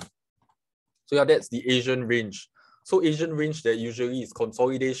time. So yeah, that's the Asian range. So Asian range, that usually is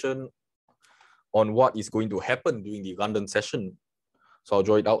consolidation on what is going to happen during the London session. So I'll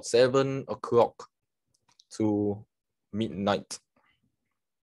draw it out 7 o'clock to midnight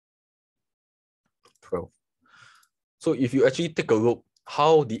 12. So if you actually take a look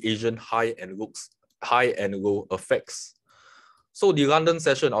how the Asian high and low affects. So the London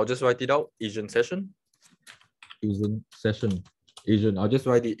session, I'll just write it out, Asian session. Asian session, Asian, I'll just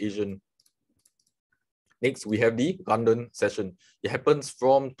write it Asian. Next, we have the London session. It happens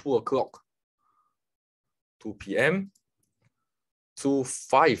from 2 o'clock, 2 p.m. to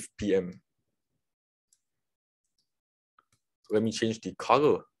 5 p.m. So let me change the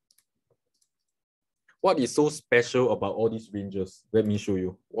color. What is so special about all these ranges? Let me show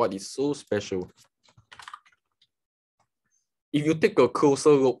you what is so special. If you take a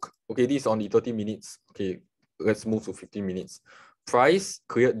closer look, okay, this is on the 30 minutes. Okay, let's move to 15 minutes. Price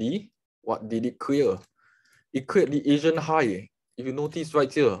cleared the, what did it clear? It cleared the Asian high. If you notice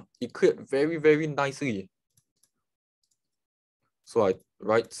right here, it cleared very nicely. So I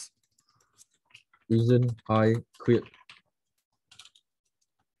write Asian high cleared.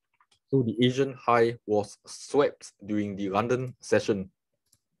 So the Asian high was swept during the London session.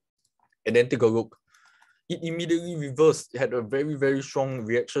 And then take a look. It immediately reversed. It had a very strong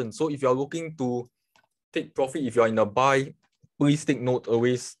reaction. So if you're looking to take profit, if you're in a buy, please take note,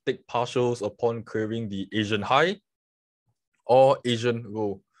 always take partials upon clearing the Asian high or Asian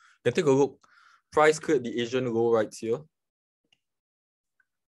low. Then take a look. Price cleared the Asian low right here.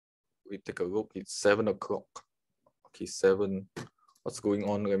 We take a look. It's 7 o'clock. Okay, 7. What's going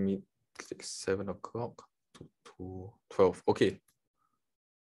on? Let me click 7 o'clock to 12. Okay,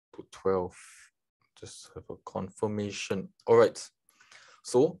 to 12. Just have a confirmation. All right.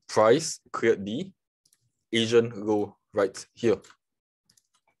 So price cleared the Asian low right here.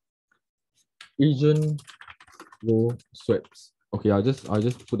 Asian low sweeps. Okay, I just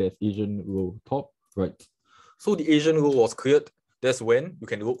put as Asian low top right. So the Asian low was cleared. That's when you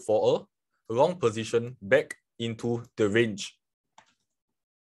can look for a long position back into the range.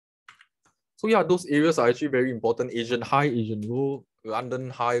 So yeah, those areas are actually very important. Asian high, Asian low, London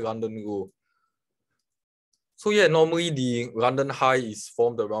high, London low. So yeah, normally the London high is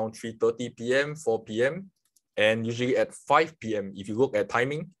formed around 3:30 p.m., 4 p.m. And usually at 5 p.m. If you look at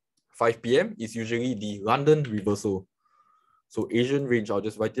timing, 5 p.m. is usually the London reversal. So Asian range, I'll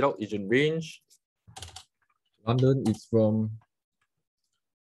just write it out. Asian range. London is from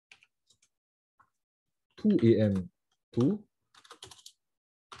 2 a.m. to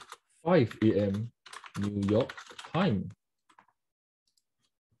 5 a.m. New York time.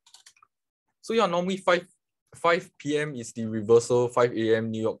 So yeah, normally 5 p.m. is the reversal, 5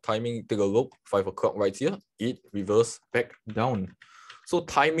 a.m. New York timing. Take a look, 5 o'clock right here. It reversed back down. So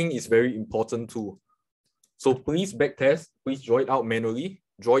timing is very important too. So please backtest, please draw it out manually.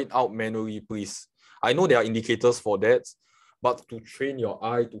 Draw it out manually, please. I know there are indicators for that, but to train your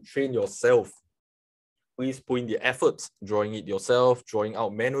eye, to train yourself, please put in the effort, drawing it yourself, drawing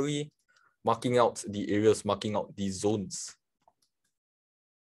out manually, marking out the areas, marking out the zones.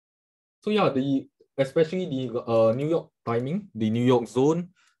 So yeah, especially the New York timing, the New York zone.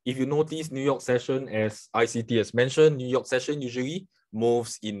 If you notice, New York session, as ICT has mentioned, New York session usually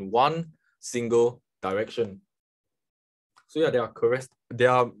moves in one single direction. So yeah, there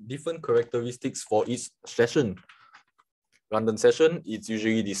are different characteristics for each session. London session, it's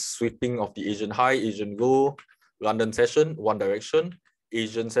usually the sweeping of the Asian high, Asian low. London session, one direction.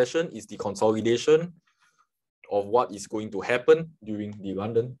 Asian session is the consolidation of what is going to happen during the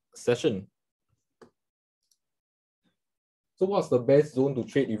London session. So what's the best zone to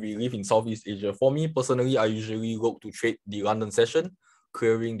trade if we live in Southeast Asia? For me personally, I usually look to trade the London session,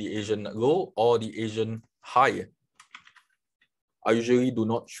 clearing the Asian low or the Asian high. I usually do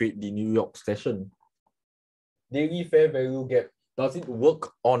not trade the New York session. Daily fair value gap, does it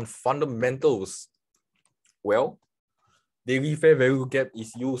work on fundamentals? Well, daily fair value gap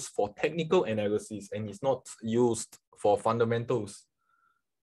is used for technical analysis and is not used for fundamentals.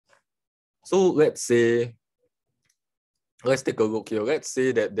 So let's take a look here. Let's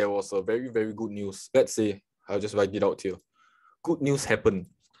say that there was a very, very good news. Let's say, I'll just write it out here. Good news happened.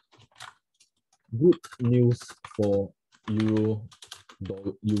 Good news for Euro,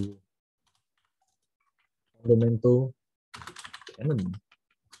 Euro. Fundamental cannon.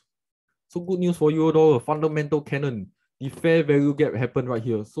 So good news for Euro dollar, fundamental cannon. The fair value gap happened right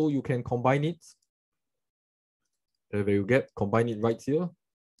here. So you can combine it. Fair value gap, combine it right here.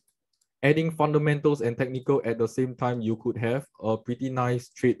 Adding fundamentals and technical at the same time, you could have a pretty nice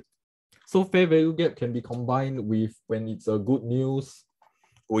trade. So fair value gap can be combined with when it's a good news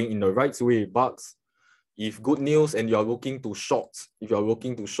going in the right way. But if good news and you are looking to shorts,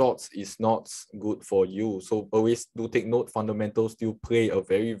 it's not good for you. So always do take note, fundamentals still play a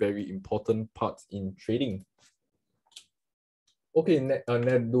very, very important part in trading. Okay,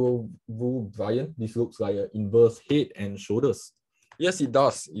 Nadu Brian, this looks like an inverse head and shoulders. Yes, it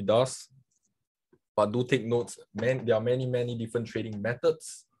does. But do take notes, there are many, many different trading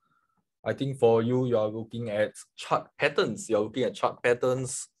methods. I think for you are looking at chart patterns. You're looking at chart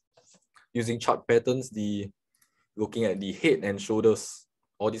patterns. Using chart patterns, looking at the head and shoulders,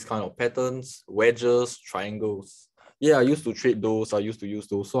 all these kind of patterns, wedges, triangles. Yeah, I used to trade those. I used to use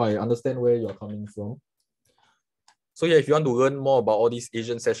those. So I understand where you're coming from. So yeah, if you want to learn more about all these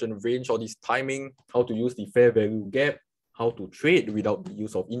Asian session range, all this timing, how to use the fair value gap, how to trade without the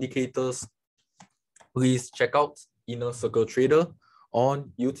use of indicators, please check out Inner Circle Trader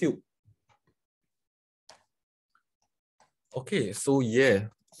on YouTube. Okay, so yeah,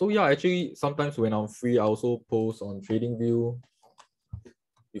 actually sometimes when I'm free, I also post on TradingView.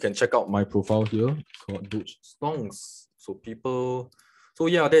 You can check out my profile here. It's called Dutch Stonks. So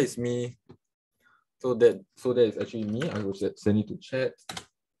yeah, that is me. So that is actually me. I will send it to chat.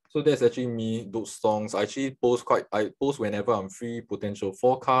 So that's actually me, Dutch Stonks. I post whenever I'm free, potential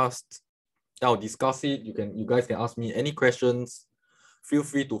forecast. I'll discuss it. You guys can ask me any questions. Feel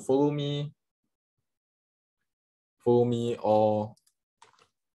free to follow me, or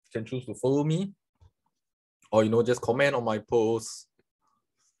you can choose to follow me, or just comment on my posts.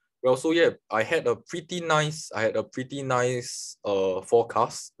 Well, so yeah, I had a pretty nice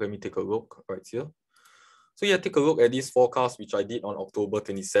forecast. Let me take a look right here. So yeah, take a look at this forecast which I did on October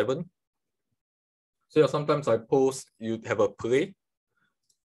 27. So yeah, sometimes I post, you have a play. You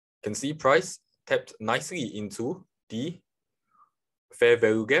can see price tapped nicely into the fair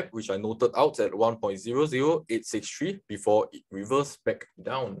value gap, which I noted out at 1.00863 before it reversed back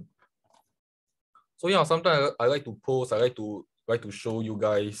down. So yeah, sometimes I like to post, I like to show you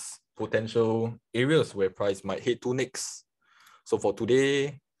guys potential areas where price might head to next. So for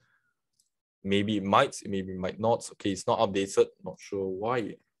today, maybe it might not. Okay, it's not updated, not sure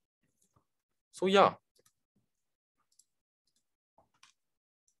why. So yeah.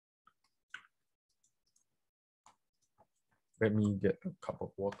 Let me get a cup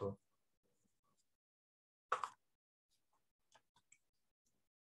of water.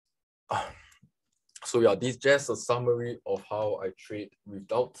 So yeah, this is just a summary of how I trade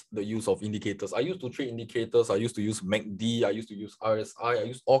without the use of indicators. I used to trade indicators. I used to use MACD. I used to use RSI. I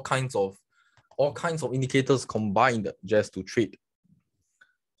used all kinds of indicators combined just to trade.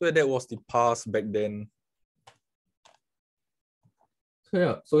 So that was the past back then.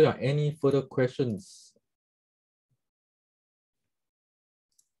 So yeah, any further questions?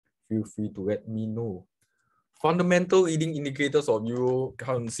 Feel free to let me know. Fundamental leading indicators of euro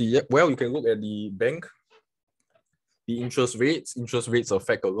currency. Well, you can look at the bank. The interest rates. Interest rates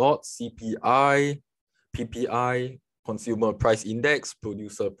affect a lot. CPI, PPI, consumer price index,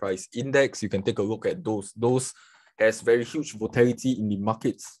 producer price index. You can take a look at those. Those has very huge volatility in the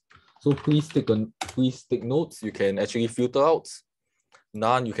markets. So please take notes. You can actually filter out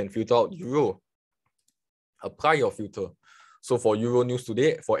None, you can filter out euro. Apply your filter. So for Euro news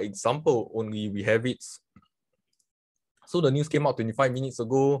today, for example, only we have it. So the news came out 25 minutes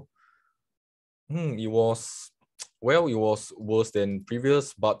ago. It was worse than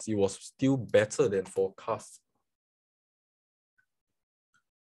previous, but it was still better than forecast.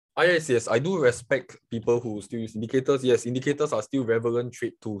 Yes, I do respect people who still use indicators. Yes, indicators are still relevant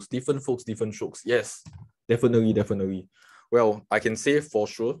trade tools. Different folks, different strokes. Yes, definitely. Well, I can say for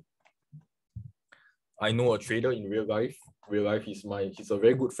sure, I know a trader in real life. He's a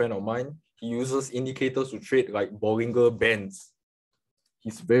very good friend of mine. He uses indicators to trade like Bollinger Bands.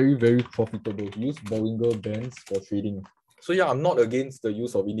 He's very profitable. He uses Bollinger Bands for trading. So yeah, I'm not against the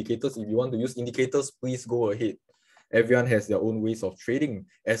use of indicators. If you want to use indicators, please go ahead. Everyone has their own ways of trading.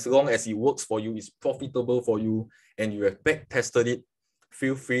 As long as it works for you, it's profitable for you, and you have back tested it,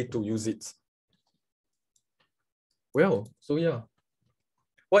 feel free to use it. Well, so yeah.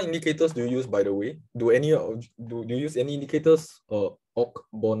 What indicators do you use, by the way? Do you use any indicators?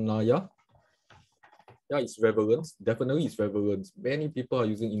 Bonaya? Yeah, it's relevant. Definitely it's relevant. Many people are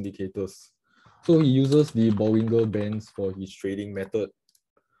using indicators. So he uses the Bollinger Bands for his trading method.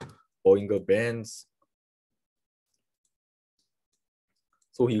 Bollinger Bands.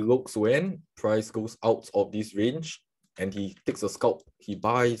 So he looks when price goes out of this range and he takes a scalp. He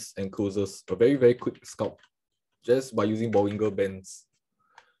buys and closes a very quick scalp just by using Bollinger Bands.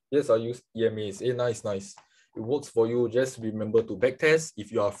 Yes, I use EMAs. Nice. It works for you. Just remember to backtest. If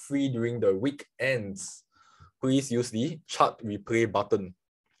you are free during the weekends, please use the chart replay button.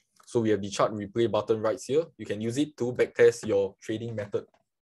 So we have the chart replay button right here. You can use it to backtest your trading method.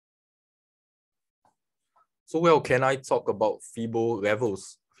 So well, can I talk about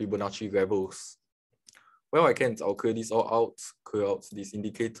Fibonacci levels? Well, I can. I'll clear this all out, clear out this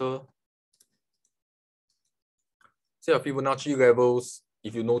indicator. So Fibonacci levels,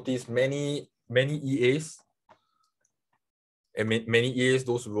 if you notice, many EAs, and many EAs,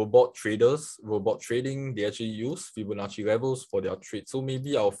 those robot trading, they actually use Fibonacci levels for their trade. So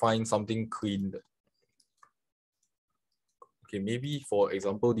maybe I'll find something clean. Okay, maybe for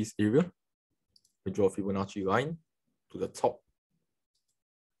example, this area, I draw a Fibonacci line to the top.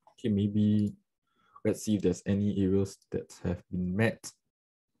 Okay, maybe let's see if there's any areas that have been met.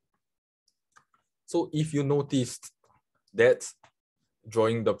 So if you noticed that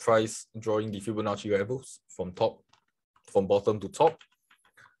drawing the Fibonacci levels from bottom to top,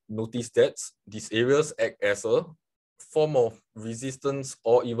 notice that these areas act as a form of resistance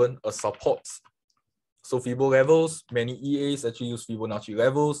or even a support. So Fibo levels, many EAs actually use Fibonacci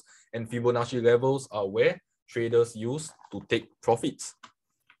levels, and Fibonacci levels are where traders use to take profits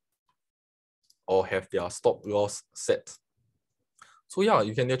or have their stop loss set. So yeah,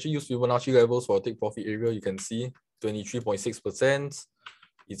 you can actually use Fibonacci levels for a take profit area. You can see 23.6%.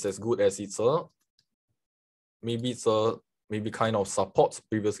 It's as good as maybe kind of support.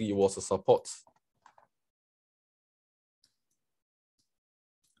 Previously, it was a support.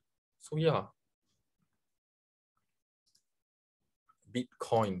 So yeah,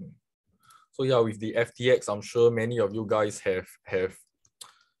 Bitcoin. So yeah, with the FTX, I'm sure many of you guys have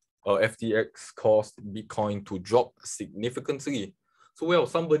FTX caused Bitcoin to drop significantly. So well,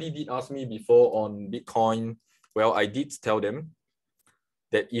 somebody did ask me before on Bitcoin. Well, I did tell them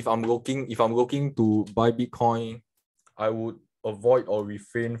that if I'm looking to buy Bitcoin, I would avoid or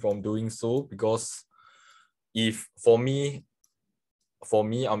refrain from doing so, because if for me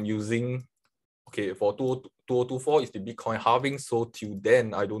I'm using, okay, for 2024 is the Bitcoin halving, so till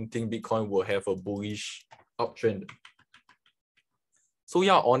then I don't think Bitcoin will have a bullish uptrend. So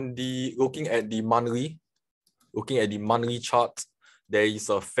yeah, looking at the monthly chart, there is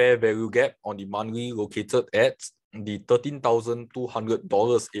a fair value gap on the monthly located at the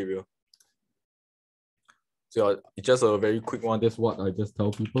 $13,200 area. So yeah, it's just a very quick one. That's what I just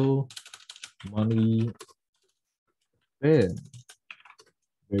tell people. Monthly fair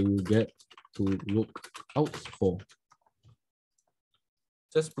value gap to look out for.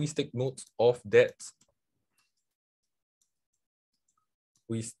 Just please take note of that.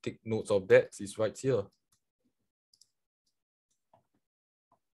 Please take notes of that. It's right here.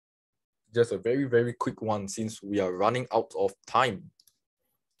 Just a very quick one since we are running out of time.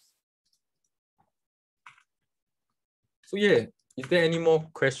 So yeah, is there any more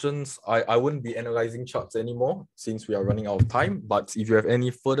questions? I wouldn't be analyzing charts anymore since we are running out of time. But if you have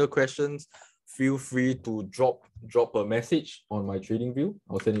any further questions, feel free to drop a message on my TradingView.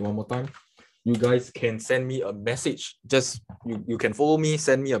 I'll send it one more time. You guys can send me a message. Just you can follow me,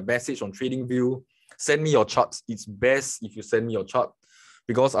 send me a message on TradingView. Send me your charts. It's best if you send me your chart,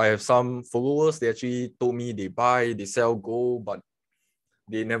 because I have some followers, they actually told me they buy, they sell gold, but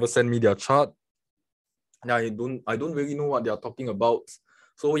They never send me their chart. Yeah, I don't really know what they are talking about.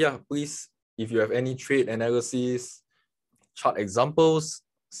 So yeah, please, if you have any trade analysis, chart examples,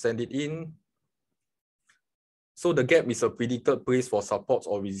 send it in. So the gap is a predicted place for support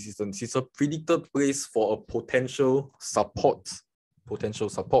or resistance. It's a predicted place for a potential support.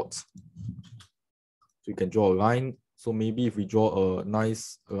 So you can draw a line. So maybe if we draw a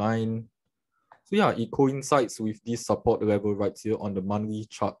nice line, so yeah, it coincides with this support level right here on the monthly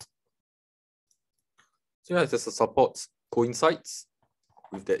chart. So yeah, there's a support coincides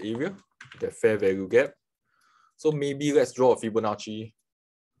with that area, that fair value gap. So maybe let's draw a Fibonacci.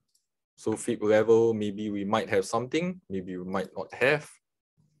 So Fib level, maybe we might have something, maybe we might not have.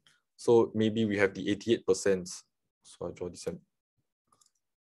 So maybe we have the 88%. So I draw this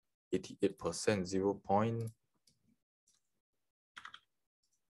 88%, 0 point.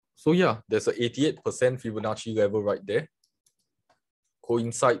 So yeah, there's a 88% Fibonacci level right there.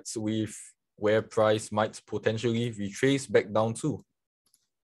 Coincides with where price might potentially retrace back down to.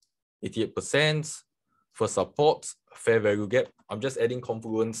 88% for support, fair value gap. I'm just adding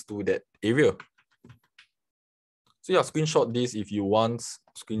confluence to that area. So yeah, screenshot this if you want.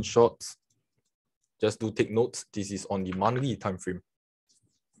 Screenshots. Just do take notes. This is on the monthly time frame.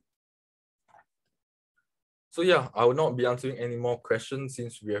 So yeah, I will not be answering any more questions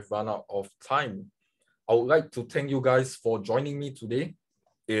since we have run out of time. I would like to thank you guys for joining me today.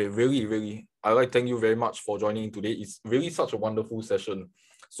 I'd like to thank you very much for joining today. It's really such a wonderful session.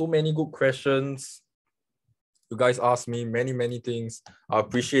 So many good questions. You guys asked me many things. I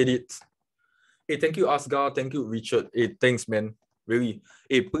appreciate it. Hey, thank you, Asgar. Thank you, Richard. Hey, thanks, man. Really.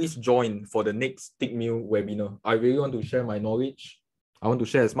 Hey, please join for the next Tickmill webinar. I really want to share my knowledge. I want to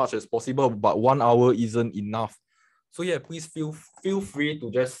share as much as possible, but 1 hour isn't enough. So yeah, please feel free to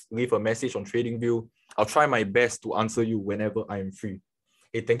just leave a message on TradingView. I'll try my best to answer you whenever I am free.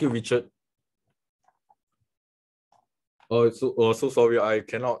 Hey, thank you, Richard. So sorry, I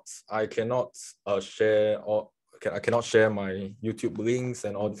cannot share I cannot share my YouTube links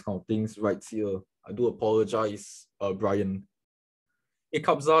and all these kind of things right here. I do apologize, Brian. Hey,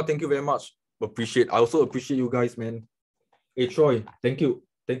 Kabza, thank you very much. I also appreciate you guys, man. Hey, Troy, thank you.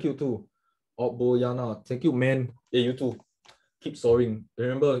 Thank you too. Boyana, thank you, man. Hey, you too. Keep soaring.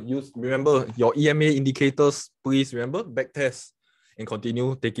 Remember your EMA indicators, please remember, backtest and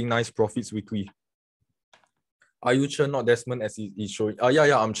continue taking nice profits weekly. Are you Chen, not Desmond, as he's showing?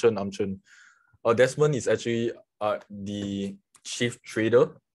 Yeah, I'm Chen. Desmond is actually the chief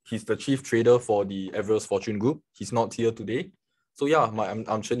trader. He's the chief trader for the Everest Fortune Group. He's not here today. So yeah,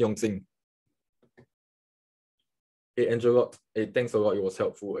 I'm Chen Yongxing. Hey, Angela. Hey, thanks a lot. It was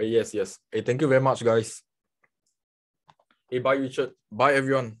helpful. Hey, yes. Hey, thank you very much, guys. Hey, bye, Richard. Bye,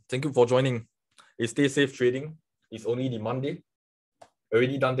 everyone. Thank you for joining. Hey, stay safe trading. It's only the Monday.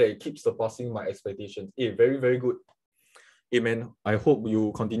 Already done that. It keeps surpassing my expectations. Hey, very good. Hey, man, I hope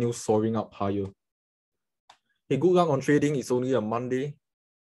you continue soaring up higher. Hey, good luck on trading. It's only a Monday.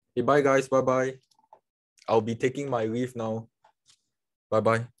 Hey, bye, guys. Bye-bye. I'll be taking my leave now.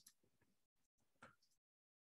 Bye-bye.